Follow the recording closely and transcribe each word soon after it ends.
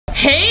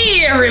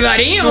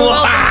everybody, and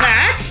welcome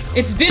back.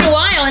 It's been a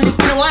while, and it's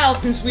been a while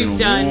since we've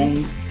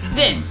done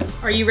this.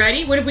 Are you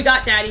ready? What have we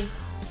got, Daddy?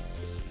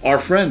 Our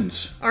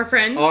friends. Our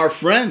friends? Our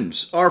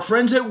friends. Our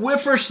friends at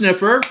Whiffer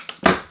Sniffer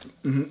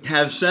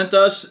have sent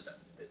us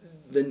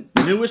the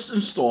newest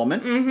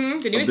installment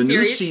the newest of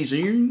the series.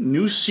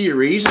 new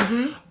series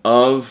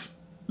of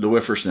the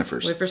Whiffer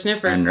Sniffers. Whiffer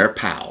Sniffers. And their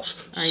pals.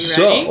 Are you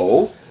ready?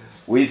 So,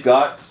 we've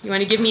got... You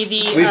want to give me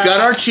the... We've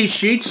got our cheat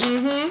sheets.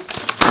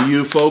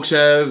 You folks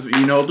have,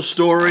 you know the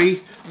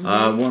story.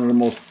 One of the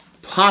most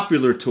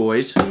popular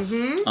toys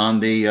on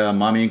the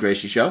Mommy and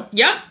Gracie show.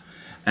 Yep.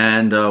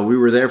 And we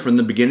were there from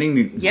the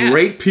beginning. Yes.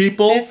 Great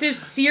people. This is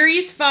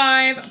Series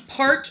 5,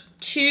 Part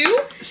 2.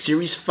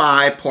 Series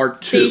 5,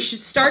 Part 2. They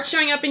should start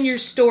showing up in your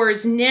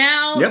stores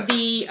now. Yep.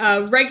 The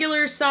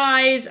regular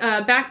size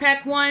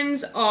backpack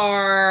ones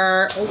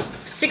are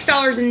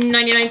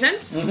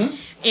 $6.99.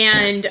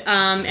 And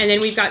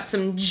then we've got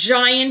some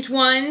giant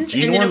ones.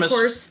 Ginormous. And then, of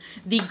course,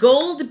 the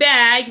gold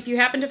bag. If you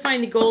happen to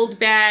find the gold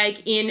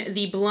bag in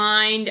the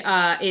blind,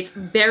 it's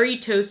berry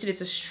toasted.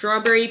 It's a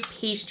strawberry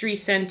pastry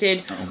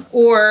scented.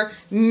 Or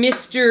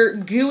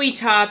Mr. Gooey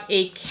Top,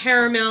 a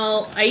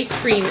caramel ice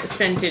cream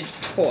scented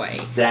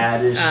toy.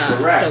 That is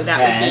correct. So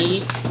that would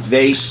be...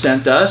 They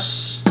sent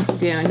us...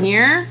 down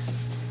here.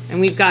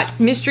 And we've got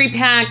Mystery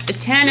Pack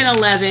 10 and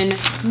 11.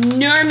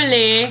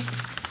 Normally,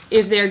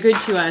 if they're good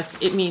to us,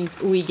 it means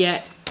we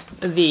get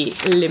the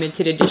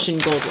limited edition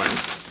gold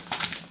ones.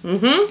 So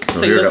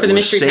you look for the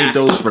mystery packs. Save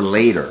those for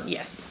later.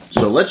 Yes.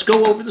 So let's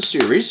go over the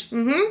series.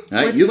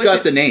 Right, you've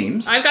got the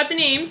names. I've got the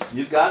names.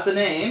 You've got the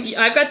names.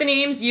 I've got the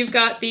names. You've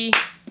got the...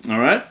 All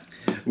right.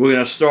 We're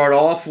going to start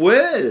off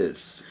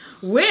with...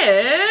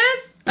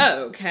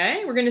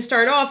 Okay. We're going to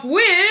start off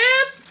with...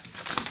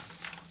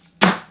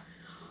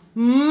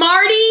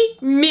 Marty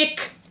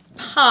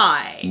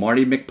McPie.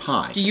 Marty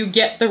McPie. Do you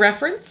get the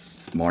reference?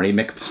 Marty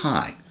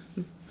McPie.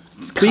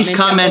 Please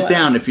comment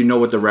down if you know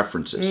what the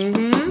reference is.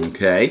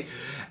 Okay.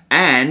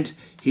 And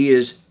he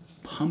is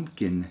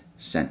pumpkin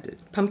scented.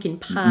 Pumpkin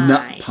pie.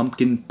 Not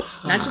pumpkin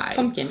pie. Not just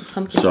pumpkin.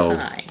 Pumpkin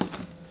pie.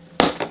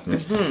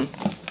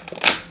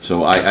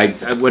 So I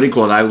what do you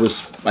call it?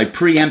 I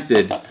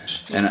preempted.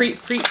 And he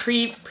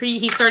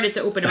started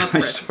to open them up for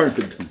us. I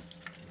started them.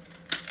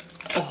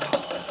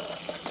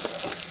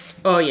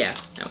 Oh yeah.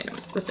 No, wait,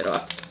 rip it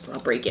off.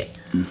 I'll break it.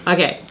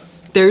 Okay.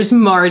 There's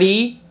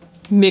Marty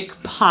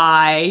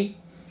McPie.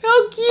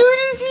 How cute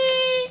is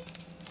he?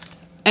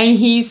 And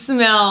he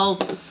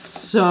smells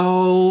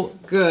so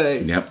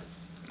good. Yep.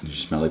 You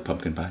smell like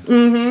pumpkin pie?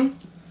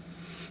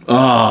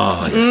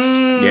 Oh,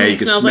 yeah. You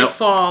can smells smell like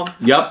fall.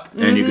 Yep.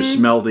 And you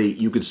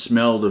could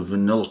smell the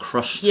vanilla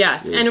crust.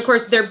 Yes. And of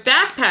course they're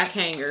backpack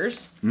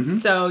hangers.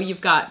 So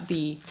you've got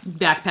the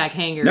backpack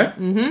hanger. Yep.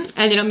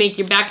 And it'll make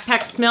your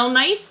backpack smell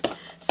nice.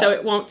 So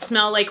it won't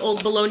smell like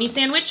old bologna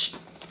sandwich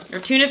or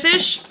tuna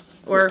fish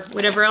or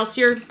whatever else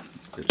you're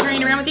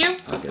carrying around with you.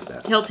 I'll get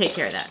that. He'll take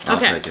care of that. I'll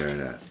Okay. take care of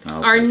that.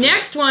 Our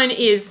next one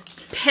is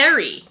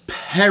Perry.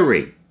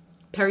 Perry.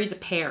 Perry's a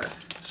pear.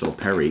 So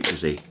Perry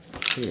is a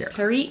pear.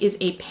 Perry is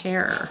a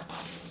pear.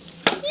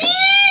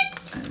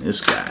 And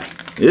this guy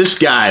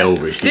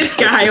over here. This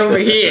guy over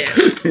here.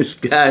 This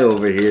guy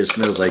over here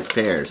smells like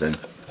pears. And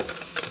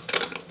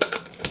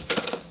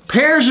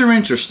pears are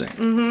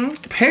interesting.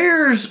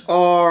 Pears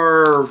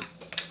are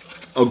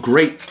a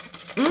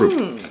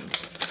grapefruit.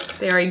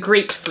 They are a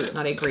grapefruit,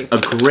 not a grape.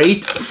 A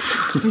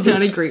grapefruit.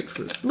 Not a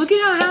grapefruit. Look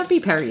at how happy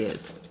Perry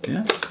is.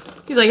 Yeah.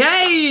 He's like,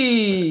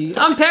 hey,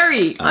 I'm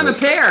Perry. I'm a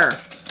pear.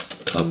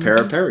 A pair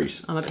of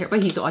Perrys. I'm a pear,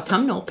 but he's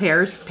autumnal.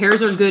 Pears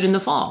are good in the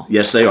fall.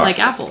 Yes, they are. Like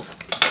apples.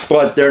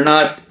 But they're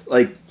not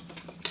like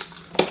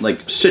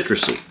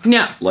citrusy.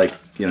 No. Like,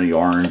 you know, the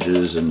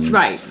oranges and...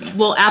 Right.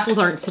 Well, apples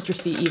aren't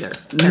citrusy either.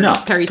 No.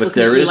 Perry's but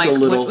looking there at you is like, a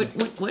little...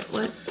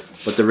 what?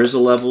 But there is a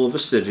level of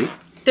acidity.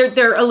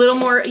 They're a little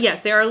more, yes,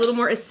 they are a little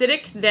more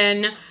acidic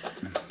than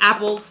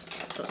apples,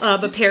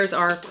 but pears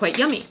are quite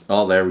yummy.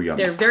 Oh, they're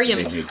yummy. They're very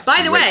yummy.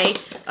 By the way,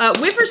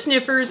 Whiffer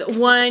Sniffers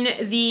won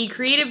the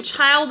Creative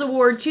Child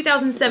Award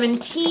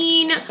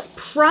 2017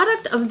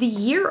 Product of the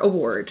Year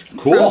Award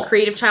from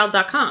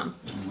CreativeChild.com.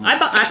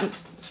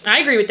 I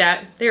agree with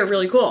that. They are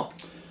really cool.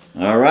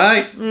 All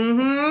right.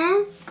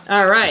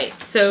 All right,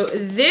 so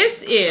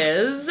this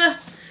is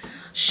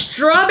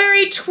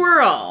Strawberry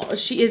Twirl.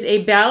 She is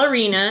a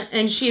ballerina,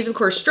 and she is, of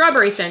course,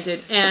 strawberry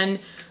scented. And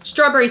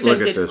strawberry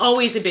scented,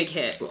 always a big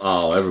hit.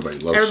 Oh, everybody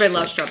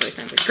loves strawberry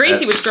scented.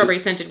 Gracie was strawberry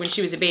scented when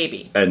she was a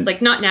baby. And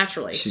like, not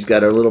naturally. She's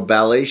got her little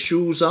ballet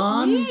shoes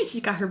on. Yeah,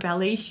 she's got her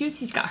ballet shoes.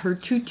 She's got her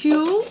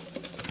tutu.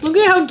 Look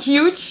at how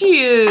cute she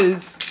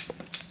is.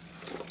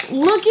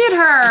 Look at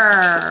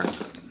her.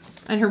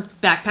 And her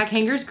backpack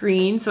hanger's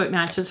green, so it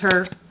matches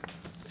her.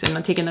 So I'm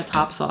not taking the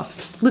tops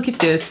off. Look at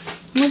this.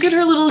 Look at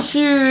her little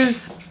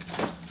shoes.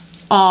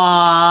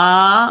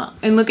 Aww.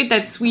 And look at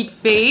that sweet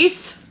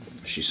face.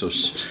 She's so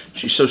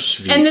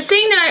sweet. And the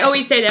thing that I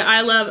always say that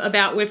I love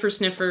about Whiffer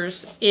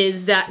Sniffers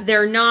is that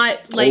they're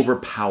not like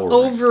overpowering,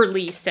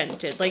 overly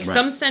scented. Like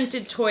some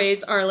scented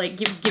toys are like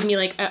give me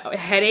like a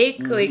headache.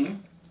 Like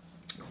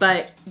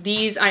But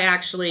these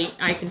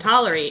I can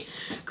tolerate.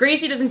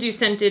 Gracie doesn't do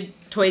scented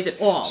toys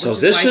at all. So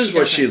this is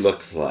what she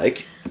looks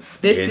like.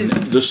 This is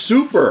the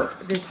super.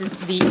 This is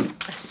the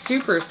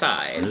super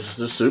size. This is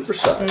the super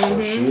size. So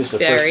she is the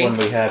first one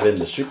we have in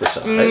the super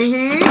size.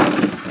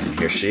 And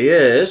here she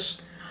is.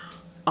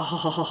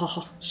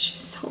 Oh,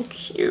 she's so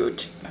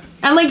cute.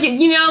 And like,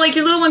 you know, like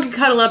your little one could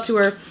cuddle up to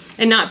her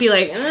and not be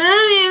like, my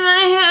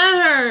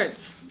head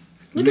hurts.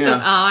 Look at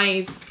those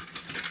eyes.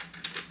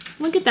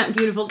 Look at that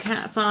beautiful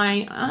cat's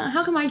eye.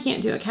 How come I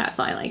can't do a cat's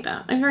eye like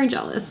that? I'm very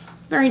jealous.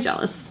 Very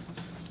jealous.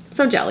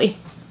 So jelly.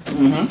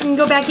 You can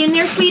go back in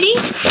there, sweetie.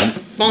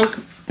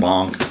 Bonk.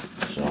 Bonk.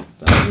 So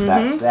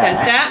that's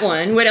that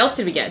one. What else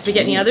did we get? Did we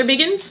get any other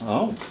big uns?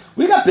 Oh,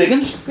 we got big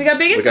uns. We got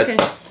big uns? Okay.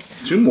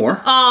 2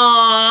 more.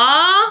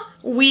 Aww.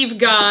 We've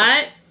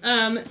got,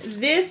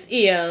 this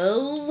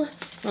is,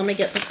 let me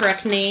get the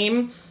correct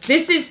name.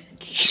 This is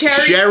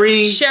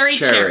Cherry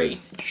Cherry.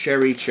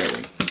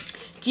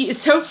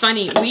 It's so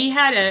funny. We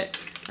had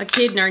a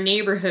kid in our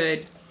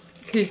neighborhood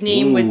whose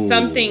name was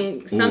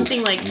something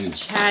like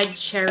Chad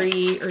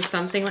Cherry or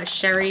something like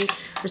Sherry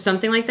or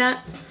something like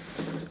that.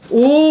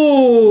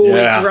 Ooh,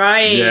 it's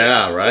right.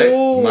 Yeah, right.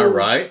 Ooh. Am I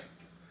right?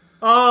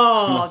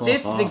 Oh,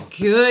 this is a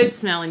good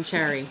smelling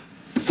cherry.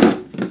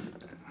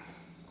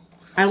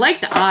 I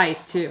like the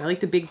eyes too. I like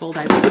the big bold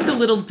eyes. I like the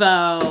little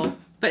bow.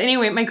 But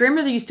anyway, my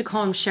grandmother used to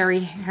call him Sherry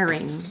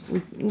Herring.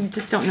 We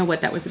just don't know what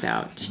that was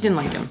about. She didn't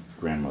like him.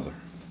 Grandmother.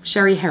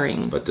 Sherry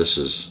Herring. But this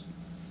is...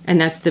 And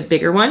that's the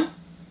bigger one?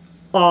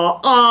 Oh,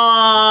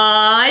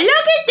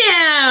 look at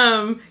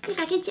them! If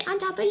I can sit on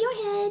top of your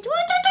head.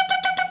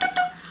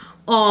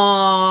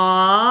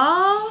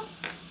 Aww.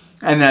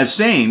 And that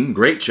same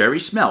great cherry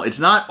smell. It's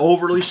not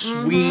overly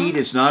sweet.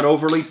 It's not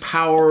overly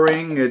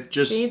powering. It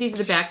just... See, these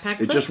are the backpack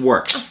clips. It just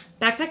works. Oh,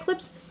 backpack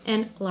clips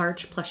and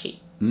large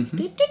plushie.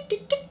 You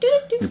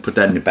put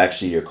that in the back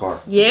seat of your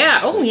car. Yeah.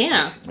 Oh,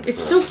 yeah.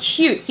 It's so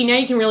cute. See, now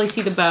you can really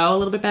see the bow a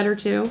little bit better,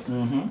 too.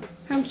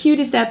 How cute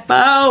is that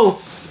bow?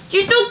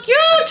 You're so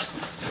cute!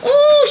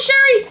 Oh,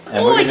 Sherry!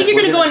 Oh, I think you're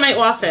going to go in my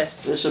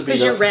office.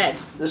 Because you're red.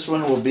 This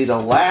one will be the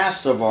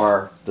last of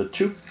the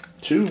two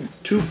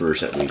twofers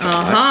that we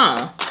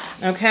got.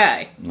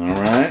 Okay. All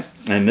right.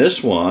 And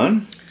this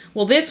one...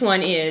 Well, this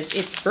one is,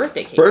 it's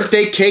birthday cake.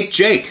 Birthday Cake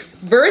Jake.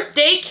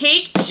 Birthday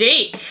Cake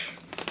Jake.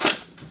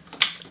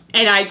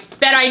 And I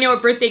bet I know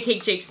what Birthday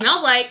Cake Jake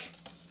smells like.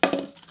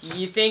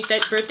 You think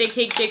that Birthday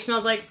Cake Jake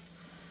smells like?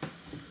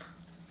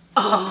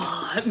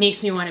 Oh, it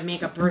makes me want to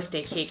make a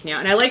birthday cake now.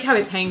 And I like how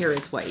his hanger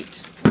is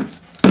white.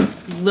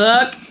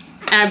 Look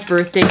at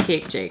Birthday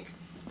Cake Jake.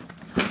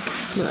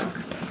 Look.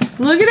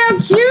 Look at how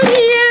cute he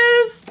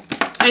is.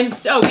 And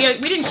so we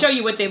didn't show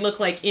you what they look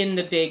like in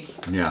the big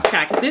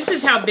pack. This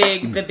is how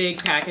big the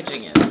big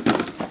packaging is.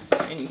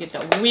 And you get the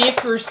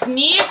Whiffer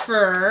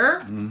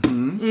Sniffer.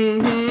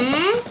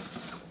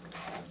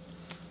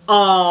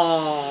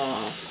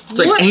 Oh. It's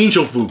like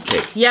angel food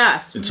cake.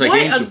 Yes. It's like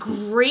angel food.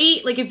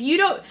 Great, like if you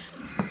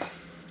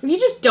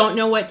just don't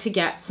know what to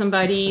get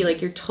somebody,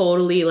 like you're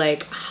totally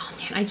like, oh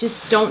man, I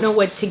just don't know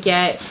what to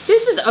get.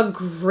 This is a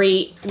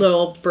great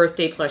little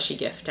birthday plushie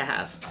gift to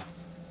have.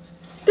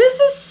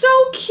 This is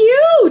so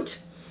cute.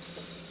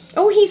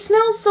 Oh, he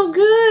smells so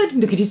good.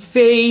 Look at his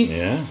face.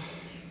 Yeah.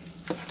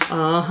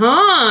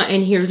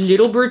 And here's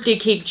little birthday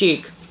cake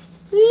Jake.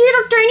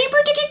 Little tiny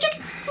birthday cake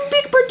Jake.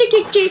 Big birthday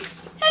cake Jake.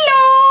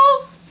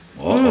 Hello.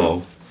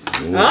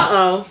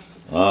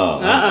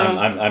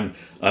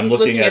 I'm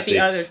looking at the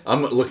other.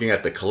 I'm looking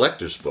at the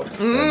collector's book,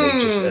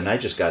 and I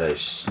just got a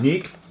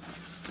sneak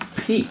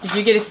peek. Did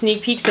you get a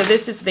sneak peek? So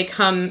this is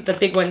the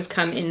big ones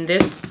come in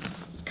this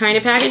kind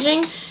of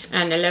packaging,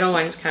 and the little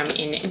ones come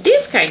in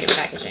this kind of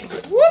packaging.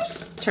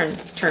 Whoops! Turn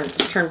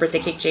Birthday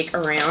Cake Jake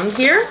around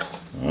here.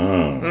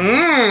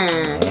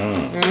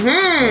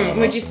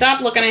 Would you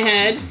stop looking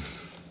ahead?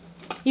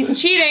 He's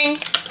cheating.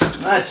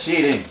 Not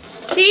cheating.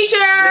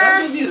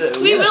 Teacher!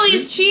 Sweet Willie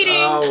is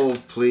cheating. Oh,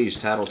 please,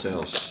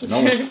 tattletales.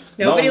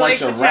 Nobody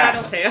likes a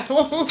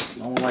tattletale.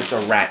 No one likes a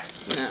rat.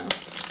 No.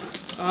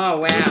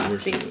 Oh wow.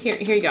 See,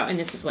 here you go. And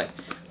this is what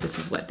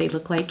they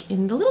look like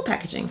in the little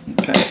packaging.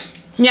 Okay.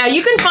 Now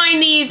you can find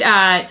these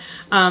at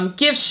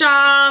gift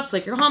shops,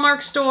 like your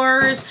Hallmark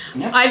stores.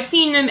 Yep. I've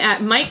seen them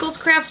at Michael's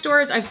craft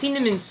stores. I've seen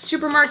them in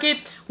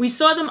supermarkets. We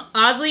saw them,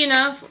 oddly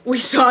enough,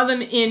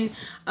 in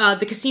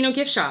the casino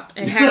gift shop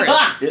at Harris.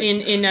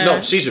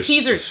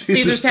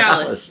 Caesar's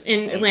Palace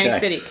in Atlantic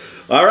City.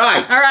 All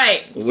right. All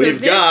right.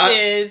 This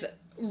is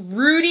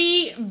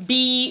Rudy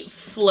B.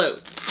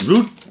 Floats.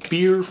 Root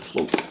beer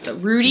floats. So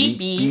Rudy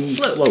B.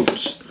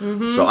 Floats.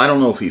 So I don't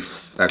know if he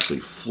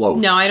actually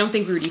floats. No, I don't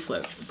think Rudy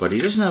floats. But he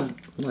doesn't have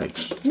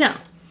legs. No.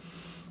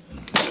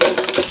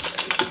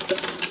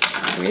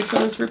 Can we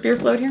smell this root beer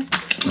float here?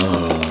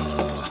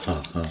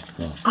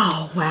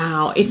 Oh,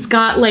 wow. It's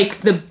got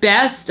like the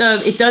best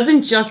of, it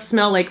doesn't just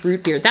smell like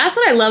root beer. That's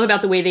what I love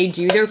about the way they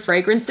do their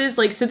fragrances.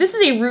 Like, so this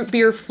is a root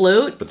beer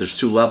float. But there's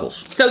 2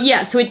 levels. So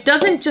yeah, so it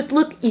doesn't just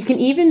look, you can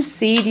even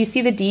see, do you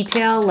see the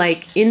detail?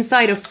 Like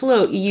inside a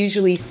float, you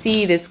usually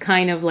see this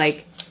kind of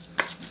like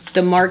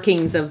the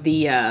markings of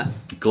the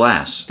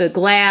glass. The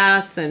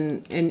glass,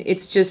 and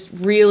it's just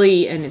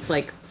really, and it's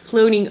like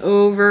floating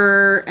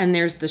over, and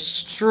there's the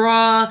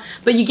straw,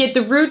 but you get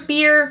the root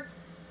beer,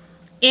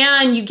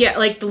 and you get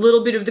like the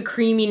little bit of the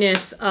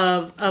creaminess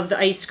of the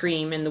ice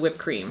cream and the whipped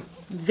cream.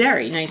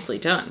 Very nicely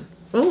done.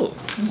 Oh,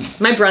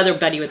 my brother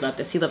Buddy would love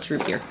this. He loves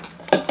root beer.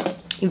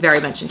 He's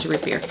very much into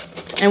root beer.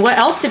 And what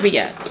else did we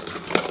get?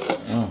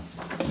 Oh,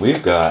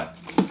 we've got.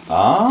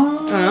 Oh.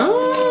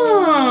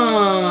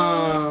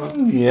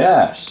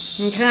 Yes.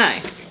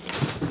 Okay.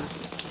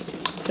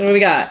 So what do we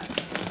got?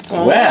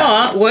 Oh,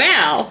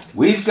 well.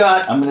 We've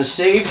got. I'm gonna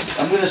save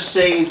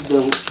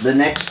the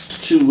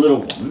next two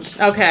little ones.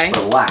 Okay.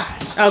 For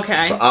last.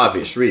 Okay. For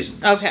obvious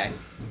reasons. Okay.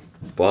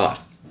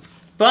 But.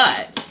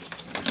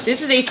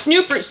 This is a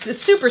super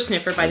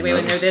sniffer, by the way,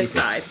 when they're this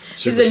size.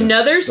 This is Super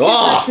another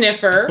super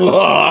sniffer.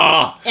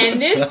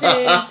 And this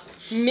is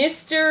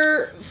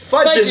Mr.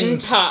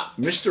 Fudgentop.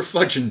 Mr.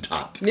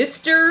 Fudgentop.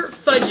 Mr.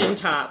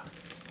 Fudgentop.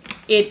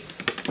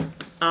 It's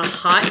a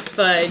hot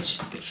fudge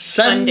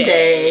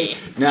sundae.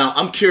 Now,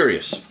 I'm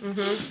curious.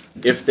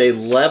 If they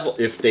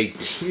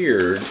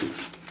tiered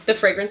the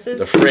fragrances.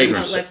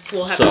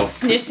 We'll have to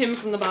sniff him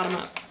from the bottom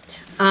up.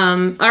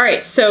 All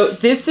right, so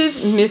this is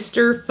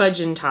Mr.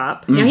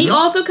 Fudgentop. Now, he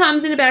also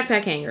comes in a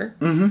backpack hanger,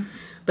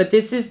 but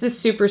this is the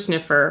super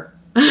sniffer.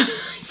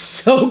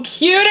 So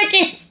cute, I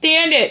can't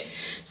stand it.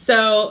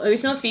 So, let me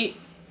smell his feet.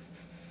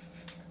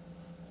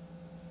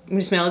 I'm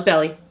gonna smell his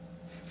belly.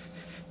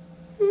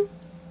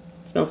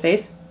 Smell his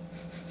face.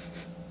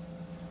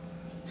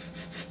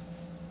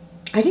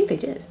 I think they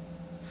did.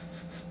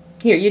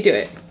 Here, you do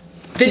it.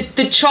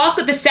 The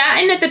chocolate, the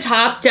satin at the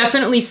top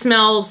definitely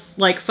smells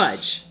like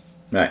fudge.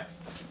 Right.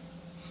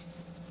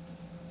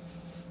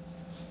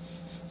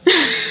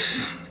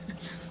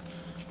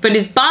 But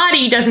his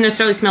body doesn't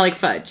necessarily smell like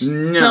fudge.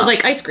 No. It smells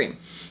like ice cream.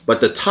 But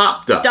the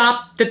top does.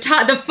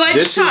 The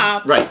fudge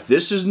top. Right.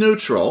 This is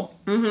neutral.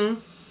 I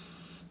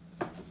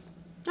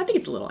think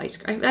it's a little ice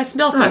cream. I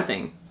smell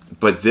something.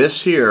 But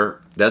this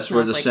here, that's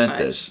where the like scent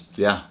fudge. is.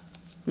 Yeah.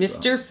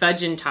 Mr.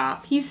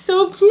 Fudgentop. He's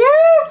so cute.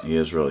 He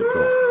is really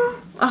cool.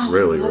 Oh,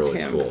 really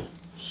him. cool.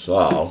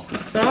 So.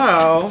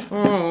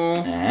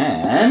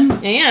 And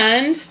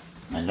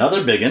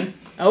another biggin.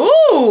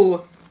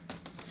 Oh.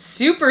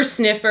 Super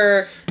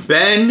sniffer.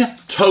 Ben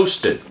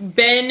Toasted.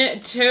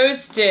 Ben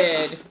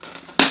Toasted.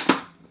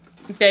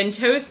 Ben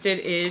Toasted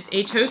is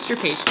a toaster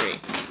pastry.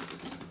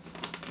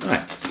 All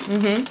right.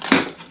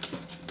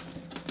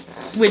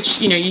 Which,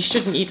 you know, you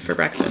shouldn't eat for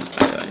breakfast,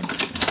 by the way.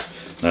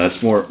 No,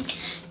 that's more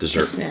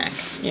dessert. Snack,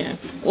 yeah.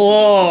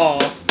 Oh.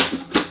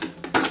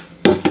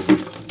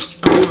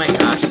 Oh my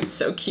gosh, it's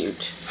so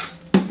cute.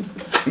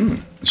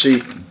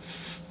 See?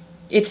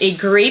 It's a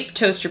grape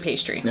toaster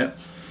pastry. Yep.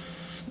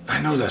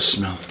 I know that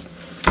smell.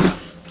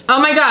 Oh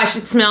my gosh,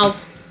 it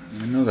smells.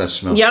 I know that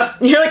smell. Yep.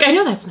 You're like, I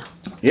know that smell.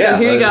 Yeah. So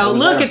here you go.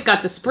 Look, it's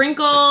got the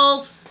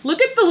sprinkles. Look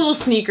at the little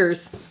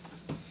sneakers.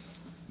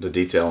 The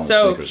detail on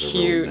so the sneakers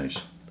cute. are really nice.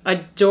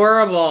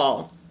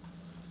 Adorable.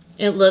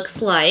 It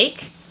looks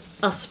like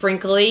a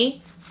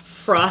sprinkly,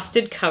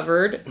 frosted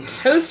covered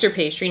toaster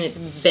pastry, and it's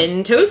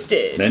Ben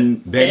Toasted.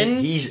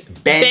 He's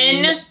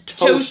Ben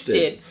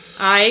Toasted.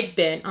 I'm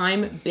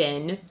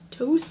Ben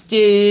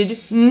Toasted.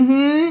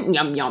 Yum,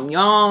 yum,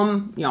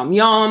 yum. Yum,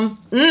 yum.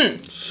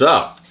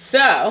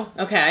 So,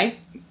 okay.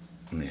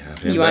 Let me have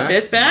him You want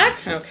this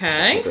back?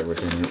 Okay. Keep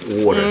everything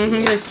in order.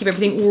 Let's keep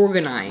everything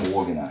organized.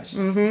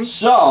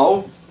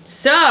 So.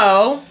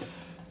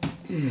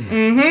 I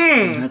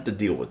have to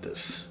deal with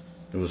this.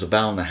 It was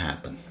bound to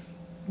happen.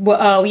 Well,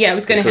 oh, yeah, it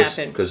was going to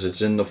happen. Because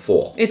it's in the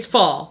fall. It's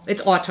fall.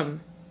 It's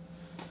autumn.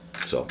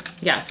 So.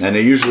 Yes. And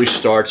it usually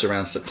starts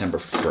around September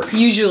 1st.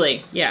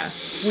 Usually, yeah.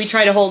 We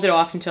try to hold it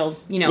off until,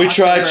 you know, We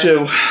October. try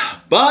to.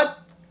 But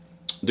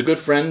the good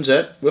friends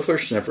at Whiffer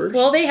Sniffers.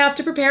 Well, they have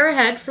to prepare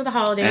ahead for the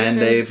holidays. And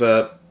they've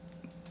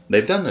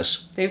done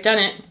this. They've done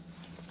it.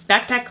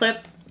 Backpack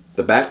clip.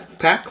 The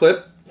backpack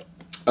clip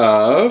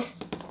of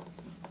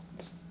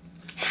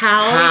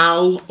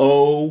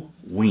Halloween.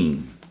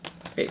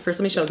 Wait, first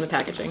let me show them the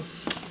packaging.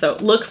 So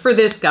look for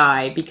this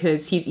guy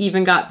because he's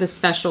even got the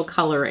special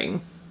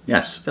coloring.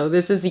 Yes. So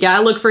this is, you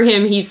gotta look for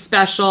him. He's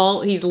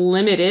special. He's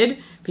limited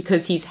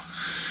because he's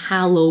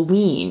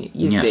Halloween,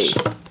 you see.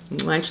 Why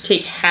don't you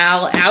take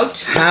Hal out?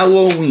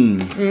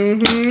 Halloween.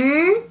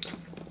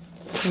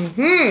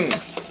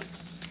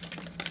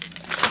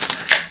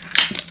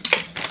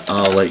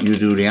 I'll let you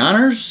do the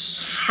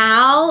honors.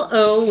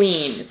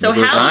 Halloween. So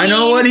because Halloween I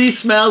know what he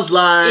smells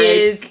like.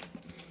 Is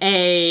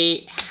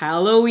a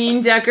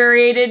Halloween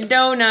decorated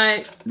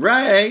donut.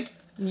 Right.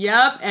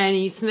 Yep, and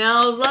he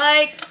smells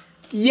like...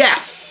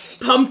 Yes.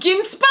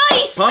 Pumpkin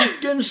spice.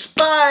 Pumpkin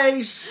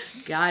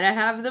spice. Gotta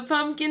have the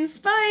pumpkin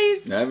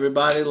spice.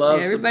 Everybody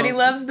loves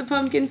loves the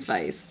pumpkin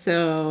spice.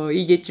 So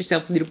you get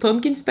yourself a little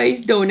pumpkin spice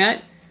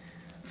donut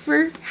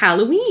for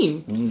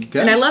Halloween.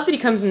 Okay. And I love that he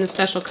comes in the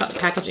special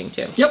packaging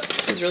too. Yep.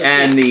 It's really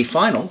and cute. the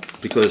final,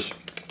 because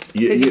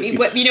you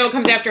know it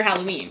comes after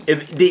Halloween.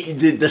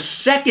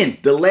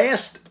 The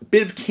last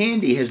bit of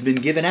candy has been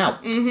given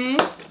out.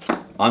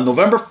 on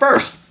November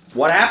 1st.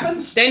 What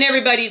happens? Then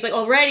everybody's like,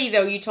 already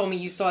though, you told me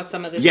you saw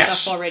some of this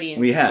stuff already in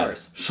we have.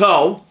 stores.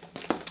 So,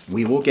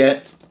 we will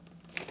get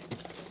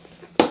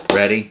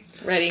ready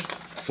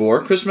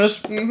for Christmas.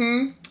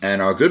 Mm-hmm.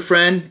 And our good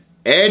friend,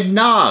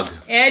 Eggnog.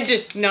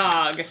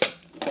 Eggnog.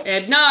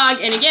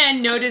 Eggnog. And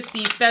again, notice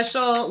the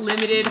special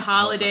limited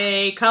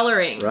holiday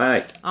coloring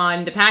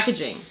on the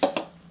packaging.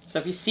 So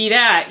if you see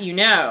that, you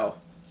know.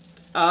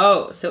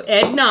 Oh, so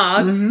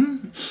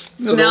eggnog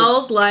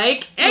smells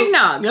like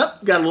eggnog.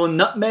 Yep, got a little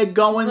nutmeg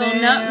going there.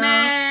 Little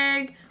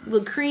nutmeg,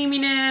 little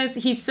creaminess.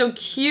 He's so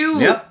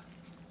cute. Yep.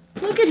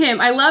 Look at him.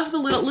 I love the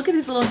little, look at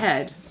his little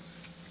head.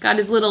 He's got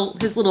his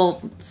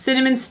little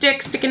cinnamon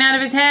stick sticking out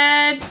of his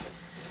head.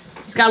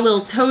 He's got a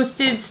little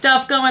toasted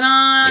stuff going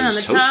on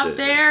the top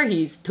there.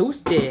 He's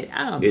toasted.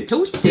 I'm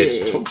toasted.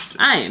 It's toasted.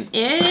 I am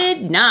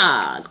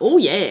eggnog. Oh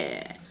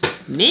yeah.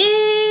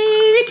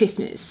 Merry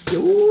Christmas.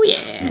 Oh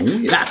yeah.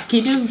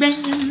 Rocking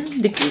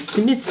around the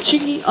Christmas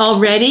tree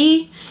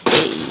already.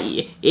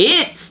 Hey,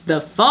 it's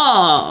the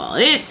fall.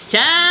 It's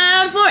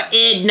time for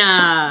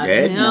eggnog.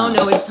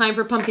 No, it's time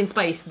for pumpkin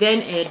spice.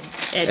 Then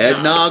eggnog.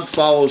 Eggnog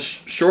follows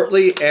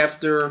shortly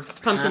after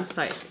pumpkin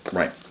spice.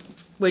 Right.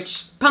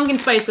 Which pumpkin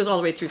spice goes all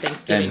the way through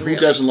Thanksgiving. And who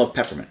doesn't love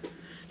peppermint?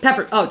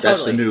 Oh, totally.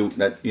 That's the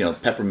new.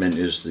 Peppermint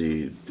is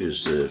the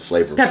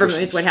flavor.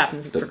 Peppermint is what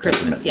happens for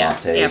Christmas. Yeah,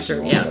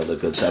 after all the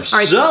good stuff. All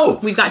right, so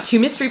we've got 2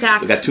 mystery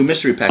packs. We got 2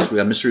 mystery packs. We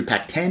got mystery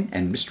pack 10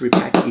 and mystery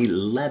pack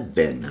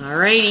 11.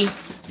 Alrighty.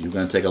 You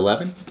gonna take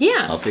 11?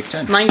 Yeah. I'll take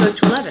 10. Mine goes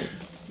to 11.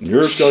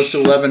 Yours goes to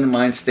 11 and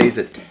mine stays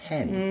at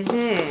 10.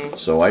 Mm-hmm.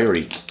 So I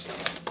already.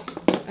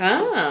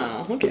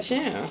 Oh, look at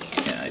you. Yeah,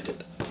 I did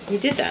that. You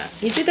did that.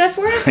 You did that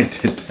for us? I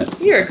did that.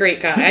 You're a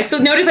great guy. I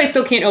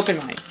still can't open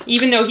mine.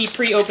 Even though he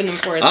pre-opened them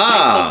for us,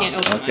 I still can't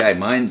open mine. Okay,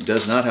 mine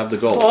does not have the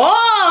gold.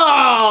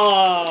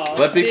 Oh!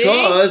 But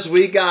because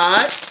we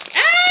got...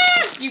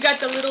 You got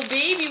the little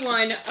baby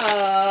one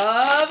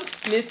of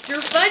Mr.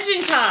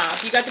 Fudgin'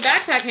 Top. You got the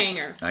backpack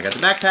hanger. I got the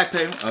backpack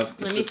hanger of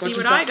Mr. Let me see Fudgin'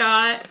 what Top. I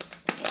got.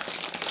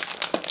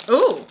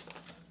 Ooh.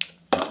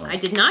 I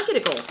did not get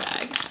a gold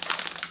bag.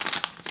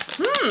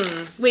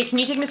 Wait, can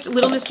you take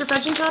little Mr.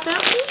 Fudgin' Top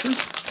out, please?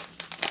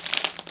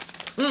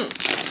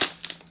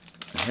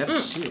 I have it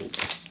sealed.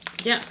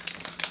 Yes.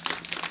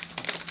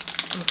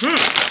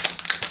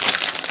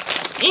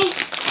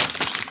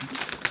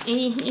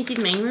 I did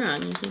mine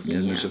wrong. Yeah,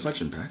 Mr.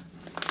 Fudgin' pack.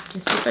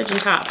 Mr. Fudgin'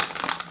 Top.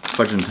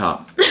 Fudgin'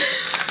 Top.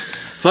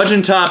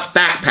 Fudgin' Top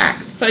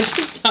backpack.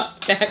 Fudgin' Top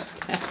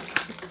backpack.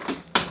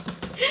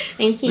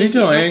 What are you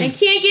doing? I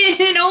can't get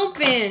it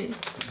open.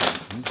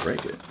 Don't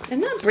break it.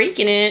 I'm not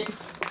breaking it.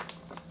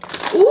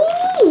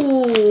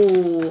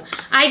 Ooh!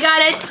 I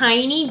got a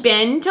tiny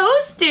Ben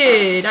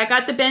Toasted. I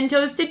got the Ben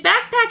Toasted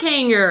backpack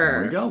hanger.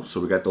 There we go. So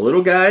we got the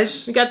little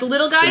guys. We got the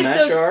little guys.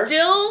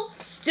 So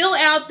still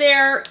out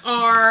there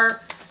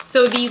are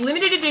the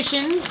limited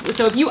editions.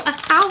 So if you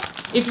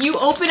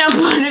open up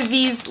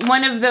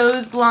one of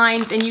those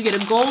blinds and you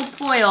get a gold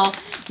foil,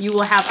 you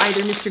will have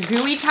either Mr.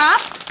 Gooey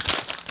Top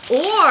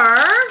or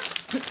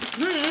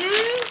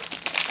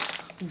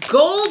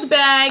gold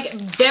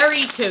bag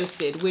berry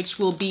toasted, which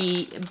will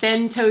be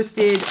Ben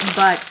Toasted,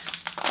 but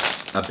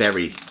a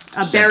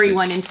berry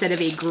one instead of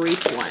a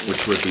grape one,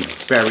 which would be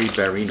very,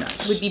 very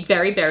nice. Would be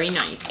very, very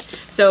nice.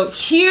 So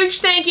huge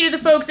thank you to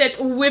the folks at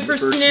Whiffer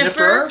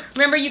Sniffer.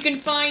 Remember, you can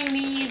find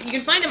these. You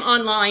can find them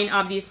online,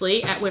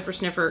 obviously, at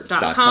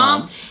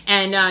whiffersniffer.com,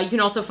 and you can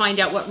also find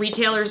out what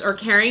retailers are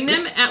carrying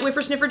them at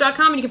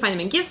whiffersniffer.com. And you can find them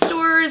in gift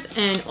stores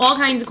and all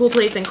kinds of cool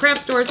places and craft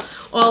stores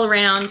all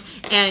around.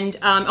 And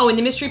in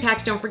the mystery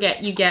packs, don't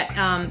forget you get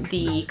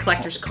the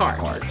collector's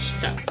cards.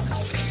 So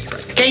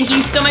thank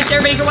you so much,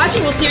 everybody, for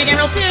watching. We'll see you again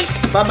real soon.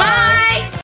 Bye-bye. Bye.